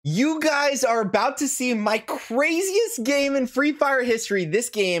You guys are about to see my craziest game in Free Fire history.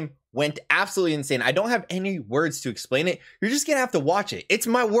 This game went absolutely insane. I don't have any words to explain it. You're just gonna have to watch it. It's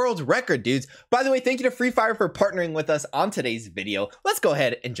my world record, dudes. By the way, thank you to Free Fire for partnering with us on today's video. Let's go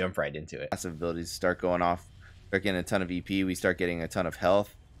ahead and jump right into it. Passive abilities start going off. Start getting a ton of EP. We start getting a ton of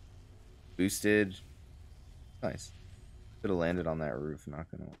health. Boosted. Nice. Could have landed on that roof. Not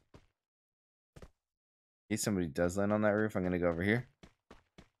gonna. In case somebody does land on that roof, I'm gonna go over here.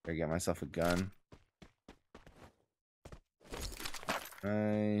 Gotta get myself a gun.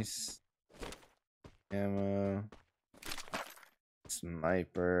 Nice. Ammo.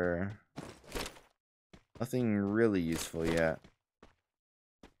 Sniper. Nothing really useful yet.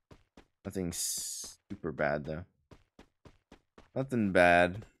 Nothing super bad though. Nothing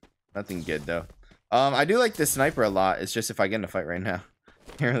bad. Nothing good though. I do like the sniper a lot. It's just if I get in a fight right now,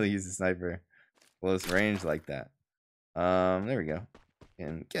 can't really use the sniper close range like that. There we go.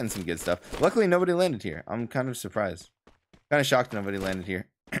 And getting some good stuff. Luckily, nobody landed here. I'm kind of surprised. Kind of shocked nobody landed here.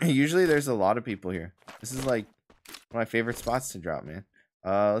 Usually, there's a lot of people here. This is like one of my favorite spots to drop, man.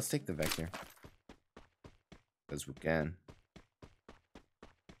 Let's take the Vector. Because we can.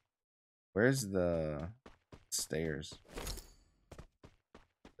 Where's the stairs?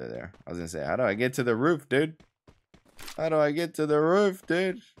 They're there. I was gonna say, how do I get to the roof, dude? How do I get to the roof,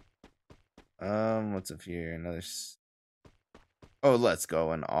 dude? What's up here? Another. Oh, let's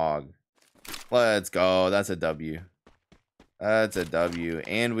go, an AUG. Let's go. That's a W. That's a W.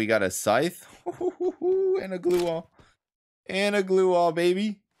 And we got a scythe. And a glue wall. And a glue wall,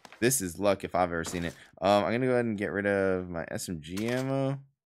 baby. This is luck if I've ever seen it. I'm going to go ahead and get rid of my SMG ammo.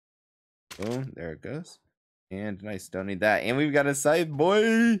 Boom. There it goes. And nice. Don't need that. And we've got a scythe,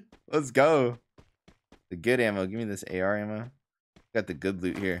 boy. Let's go. The good ammo. Give me this AR ammo. Got the good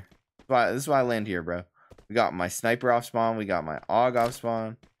loot here. This is why I land here, bro. We got my sniper off spawn. We got my AUG off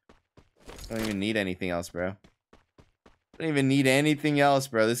spawn. Don't even need anything else, bro. Don't even need anything else,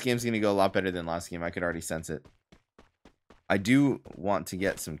 bro. This game's going to go a lot better than last game. I could already sense it. I do want to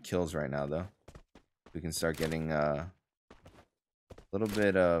get some kills right now, though. We can start getting a little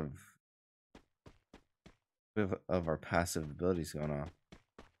bit of our passive abilities going on.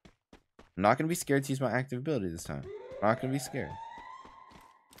 I'm not going to be scared to use my active ability this time. I'm not going to be scared.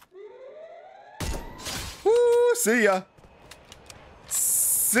 See ya.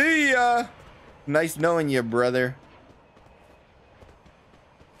 See ya. Nice knowing you, brother.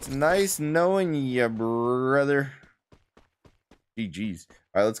 It's nice knowing you, brother. GG's.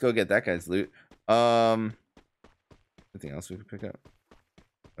 All right, let's go get that guy's loot. Anything else we could pick up?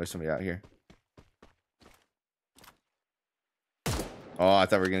 There's somebody out here. Oh, I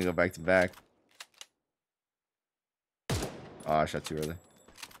thought we were gonna go back to back. Oh, I shot too early.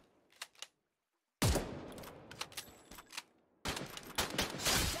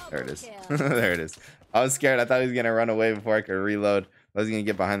 There it is. There it is. I was scared. I thought he was gonna run away before I could reload. I was gonna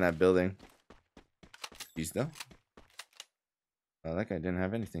get behind that building. He's though. Oh, that guy didn't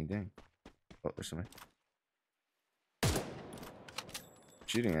have anything. Dang. Oh, there's somebody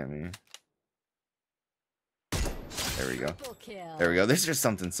shooting at me. There we go. There we go. There's just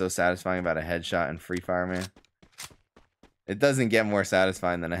something so satisfying about a headshot in Free Fire, man. It doesn't get more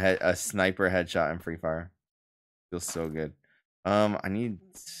satisfying than a sniper headshot in Free Fire. Feels so good. I need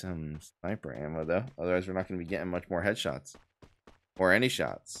some sniper ammo though. Otherwise, we're not going to be getting much more headshots or any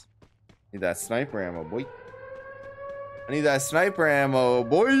shots. Need that sniper ammo, boy. I need that sniper ammo,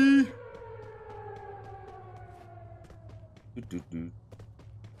 boy.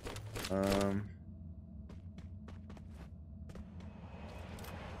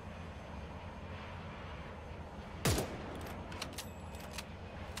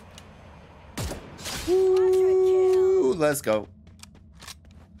 Ooh, let's go.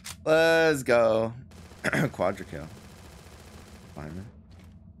 Let's go. Quadra kill. Fireman.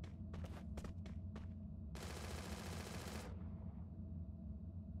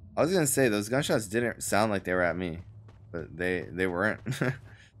 I was gonna say those gunshots didn't sound like they were at me, but they weren't.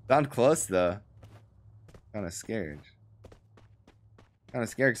 Sound close though. Kind of scared. Kind of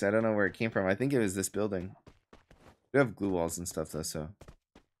scared because I don't know where it came from. I think it was this building. We have glue walls and stuff though, so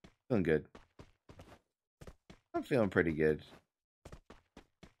feeling good. I'm feeling pretty good.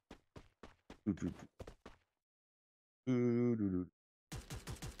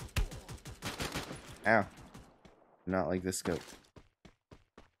 Ow. Not like this scope.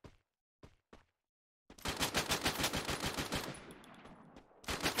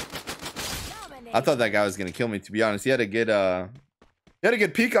 I thought that guy was gonna kill me, to be honest. He had a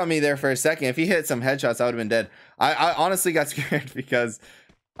good peek on me there for a second. If he hit some headshots, I would have been dead. I honestly got scared because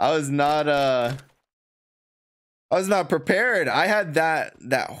I was not I was not prepared. I had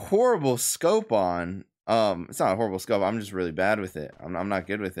that horrible scope on. It's not a horrible scope. I'm just really bad with it. I'm not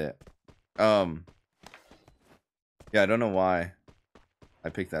good with it. Yeah, I don't know why I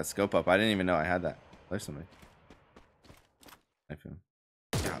picked that scope up. I didn't even know I had that. There's somebody. Knife him.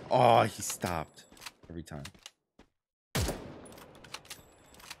 Yeah. Oh, he stopped every time.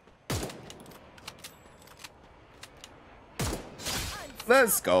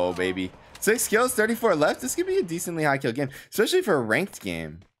 Let's go, baby. 6 kills, 34 left. This could be a decently high kill game, especially for a ranked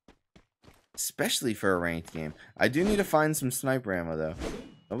game. I do need to find some sniper ammo, though.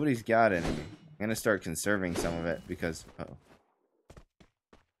 Nobody's got any. I'm going to start conserving some of it because... Uh-oh.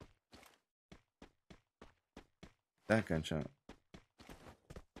 That gunshot.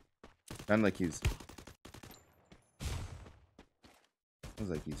 Sounds like he's...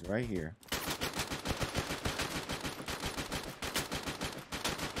 Sounds like he's right here.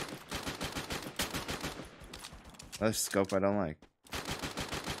 Another scope I don't like.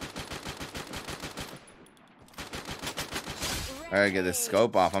 I gotta get this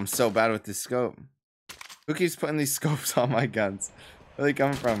scope off. I'm so bad with this scope. Who keeps putting these scopes on my guns? Where are they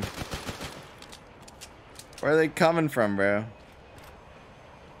coming from? Where are they coming from, bro?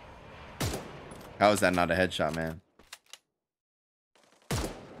 How is that not a headshot, man?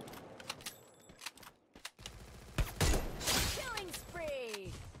 Killing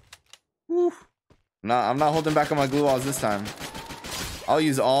spree. Woo. No, I'm not holding back on my glue walls this time. I'll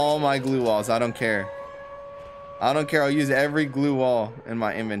use all my glue walls. I don't care. I don't care. I'll use every glue wall in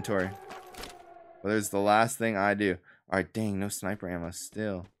my inventory. Whether it's the last thing I do. Alright, dang, no sniper ammo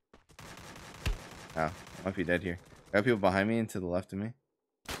still. Oh, I might be dead here. Got people behind me and to the left of me.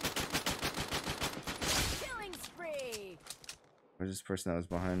 Killing spree. Where's this person that was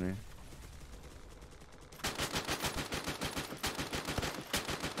behind me?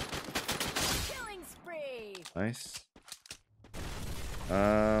 Killing spree. Nice.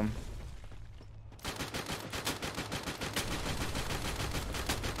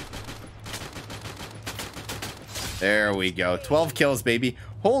 There we go. 12 kills, baby.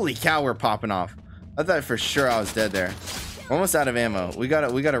 Holy cow, we're popping off. I thought for sure I was dead there. We're almost out of ammo. We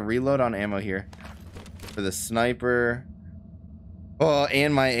gotta reload on ammo here. For the sniper. Oh,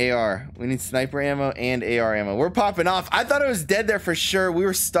 and my AR. We need sniper ammo and AR ammo. We're popping off. I thought I was dead there for sure. We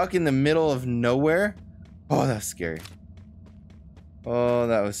were stuck in the middle of nowhere. Oh, that was scary. Oh,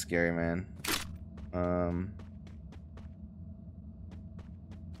 that was scary, man.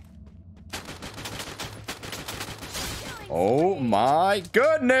 Oh my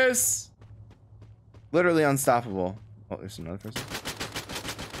goodness! Literally unstoppable. Oh, there's another person.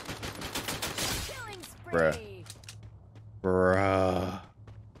 Killing spree. Bro.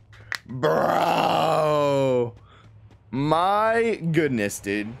 My goodness,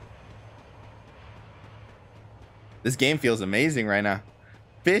 dude. This game feels amazing right now.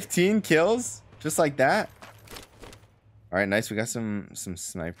 15 kills? Just like that? Alright, nice. We got some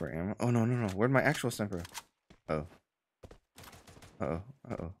sniper ammo. Oh, no. Where'd my actual sniper? Oh.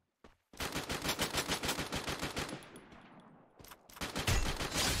 Uh-oh.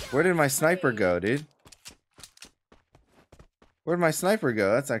 Where did my sniper go, dude? Where'd my sniper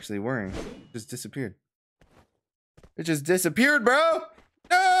go? That's actually worrying. It just disappeared. It just disappeared, bro!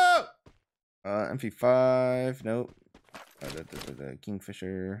 No! MP5. Nope.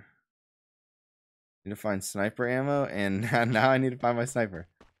 Kingfisher. Need to find sniper ammo, and now I need to find my sniper.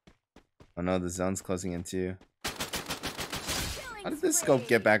 Oh no, the zone's closing in too. How did this scope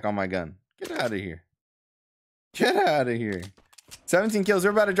get back on my gun? Get out of here. Get out of here. 17 kills. We're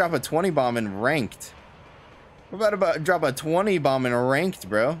about to drop a 20 bomb in ranked. We're about to drop a 20 bomb in ranked,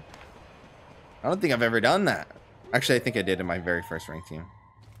 bro. I don't think I've ever done that. Actually, I think I did in my very first ranked team.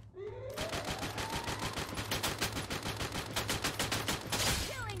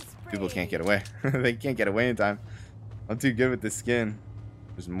 People can't get away. They can't get away in time. I'm too good with this skin.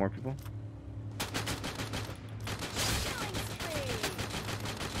 There's more people.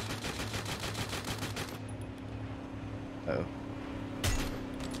 Uh-oh.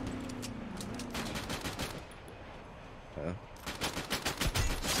 Uh-oh.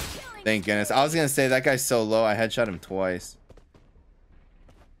 Thank goodness. I was gonna say that guy's so low I headshot him twice.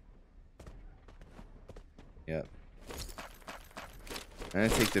 Yep. I'm gonna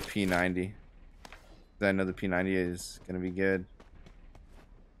take the P90. I know the P90 is gonna be good.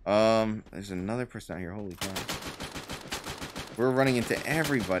 There's another person out here. Holy cow. We're running into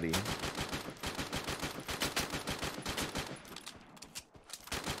everybody.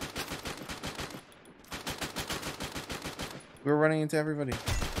 We're running into everybody.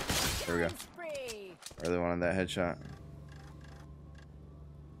 There we go. I really wanted that headshot.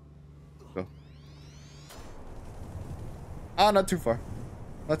 Go. Ah, not too far.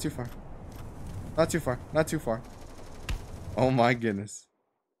 Not too far. Not too far. Not too far. Oh my goodness.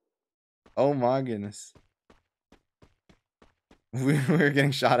 Oh my goodness. We were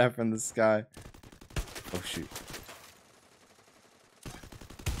getting shot at from the sky. Oh shoot.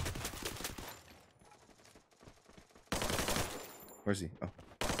 Where's he? Oh.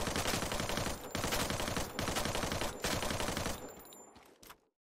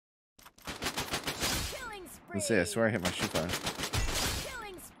 Killing spree. Let's see, I swear I hit my shoot button.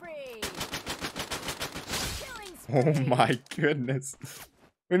 Killing spree. Killing Oh spree. my goodness.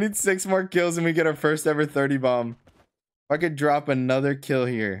 We need 6 more kills and we get our first ever 30 bomb. If I could drop another kill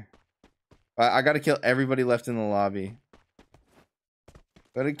here. I gotta kill everybody left in the lobby.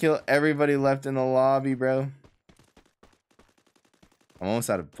 Gotta kill everybody left in the lobby, bro. I'm almost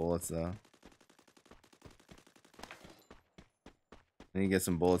out of bullets though. I need to get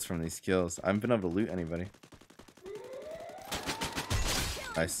some bullets from these kills. I haven't been able to loot anybody.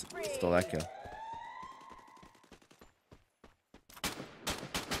 Nice. Stole that kill.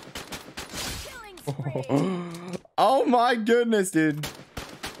 Killing spree. Oh my goodness, dude.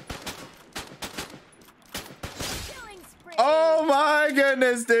 Killing spree. Oh my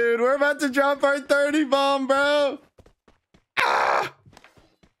goodness, dude. We're about to drop our 30 bomb, bro. Ah!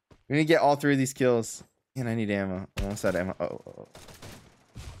 We need to get all 3 of these kills. And I need ammo. I almost had ammo. Oh.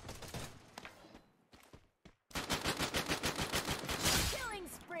 Killing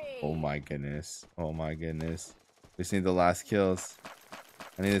spree. Oh my goodness. Oh my goodness. We just need the last kills.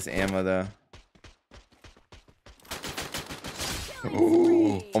 I need this ammo though. Killing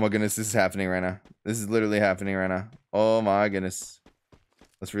spree. Oh my goodness, this is happening right now. This is literally happening right now. Oh my goodness.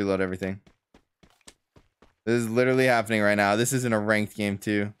 Let's reload everything. This is literally happening right now. This isn't a ranked game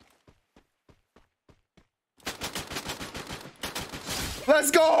too.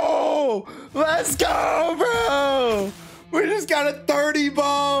 Let's go! Let's go, bro! We just got a 30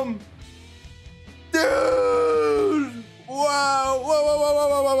 bomb! Dude! Wow! Whoa, whoa, whoa, whoa,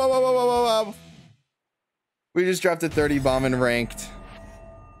 whoa, whoa, whoa, whoa, whoa, whoa. We just dropped a 30 bomb in ranked.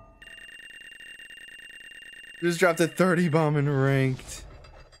 Just dropped a 30 bomb in ranked.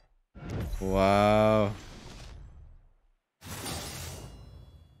 Wow.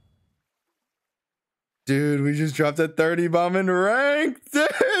 Dude, we just dropped a 30 bomb in ranked,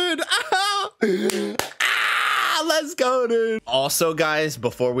 dude. Let's go, dude. Also, guys,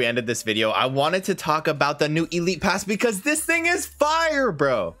 before we ended this video, I wanted to talk about the new Elite Pass because this thing is fire,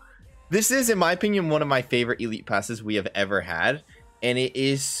 bro. This is, in my opinion, one of my favorite Elite Passes we have ever had. And it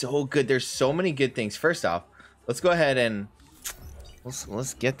is so good. There's so many good things. First off, let's go ahead and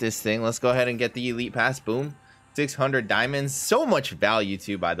let's get this thing. Let's go ahead and get the Elite Pass. Boom. 600 diamonds. So much value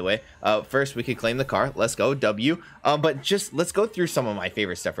too, by the way. First, we could claim the car. Let's go, W. But just let's go through some of my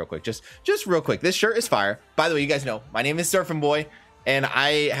favorite stuff real quick. Just real quick. This shirt is fire. By the way, you guys know my name is Surfnboy, and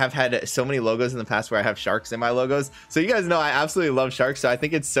I have had so many logos in the past where I have sharks in my logos. So you guys know I absolutely love sharks. So I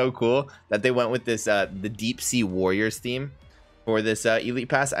think it's so cool that they went with this the Deep Sea Warriors theme for this Elite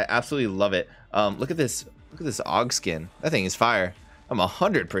Pass. I absolutely love it. Look at this. Look at this Og skin. That thing is fire. I'm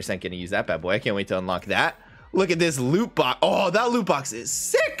 100% gonna use that bad boy. I can't wait to unlock that. Look at this loot box. Oh, that loot box is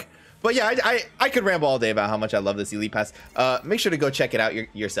sick. But yeah, I could ramble all day about how much I love this Elite Pass. Make sure to go check it out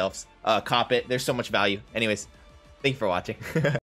yourselves. Cop it. There's so much value. Anyways, thank you for watching.